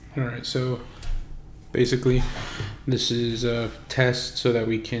All right, so basically this is a test so that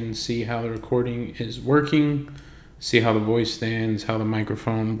we can see how the recording is working, see how the voice stands, how the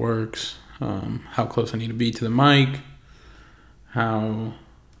microphone works, how close I need to be to the mic, how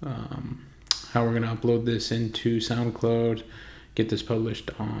we're going to upload this into Soundcloud, get this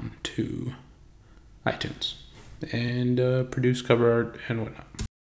published onto iTunes, and produce cover art and whatnot.